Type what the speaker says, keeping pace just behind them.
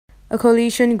A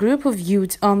coalition group of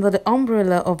youth under the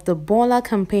umbrella of the Bola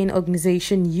Campaign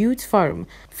Organization Youth Forum,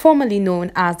 formerly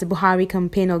known as the Buhari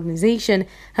Campaign Organization,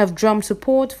 have drummed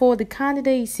support for the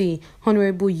candidacy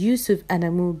Honorable Yusuf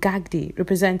Adamu Gagdi,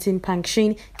 representing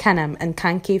Pankshin, Kanam and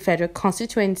Kanke federal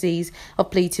constituencies of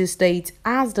Plateau State,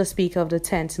 as the Speaker of the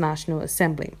 10th National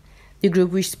Assembly. The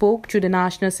group, which spoke through the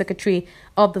National Secretary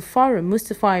of the Forum,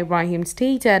 Mustafa Ibrahim,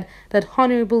 stated that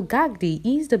Honorable Gagdi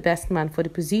is the best man for the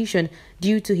position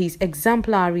due to his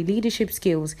exemplary leadership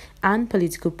skills and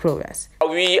political prowess.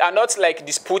 We are not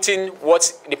disputing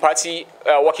what the party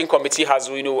working committee has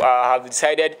have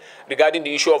decided regarding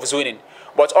the issue of zoning.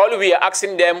 But all we are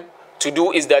asking them to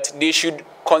do is that they should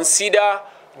consider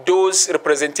those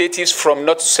representatives from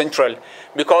North Central,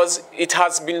 because it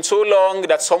has been so long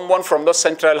that someone from North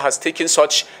Central has taken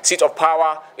such seat of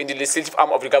power in the legislative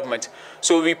arm of the government.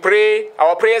 So we pray,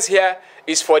 our prayers here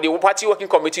is for the party working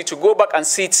committee to go back and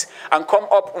sit and come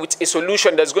up with a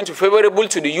solution that's going to be favorable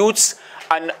to the youths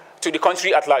and to the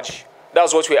country at large.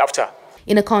 That's what we're after.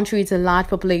 In a country with a large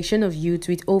population of youth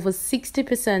with over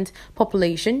 60%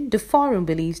 population, the Forum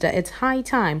believes that it's high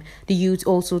time the youth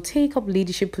also take up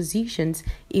leadership positions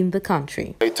in the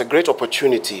country. It's a great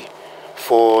opportunity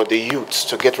for the youths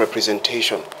to get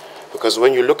representation, because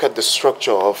when you look at the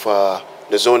structure of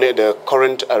the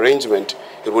current arrangement,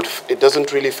 it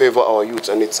doesn't really favor our youths,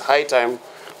 and it's high time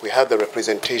we have the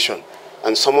representation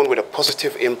and someone with a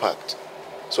positive impact,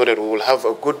 so that we will have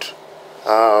a good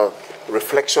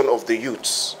reflection of the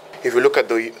youths. If you look at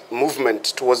the movement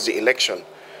towards the election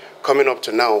coming up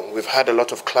to now, we've had a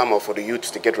lot of clamor for the youths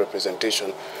to get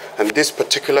representation, and this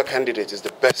particular candidate is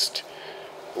the best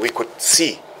we could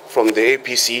see from the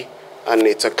APC, and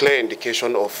it's a clear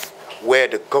indication of where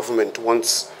the government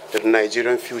wants the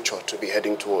Nigerian future to be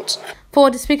heading towards.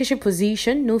 For the speakership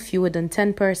position, no fewer than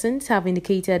 10 persons have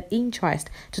indicated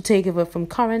interest to take over from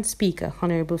current Speaker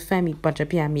Honorable Femi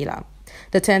Gbajabiamila.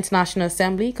 The 10th National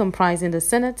Assembly, comprising the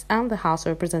Senate and the House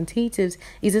of Representatives,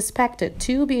 is expected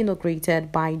to be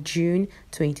inaugurated by June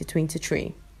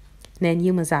 2023.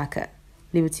 Nenyu Mazaka,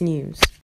 Liberty News.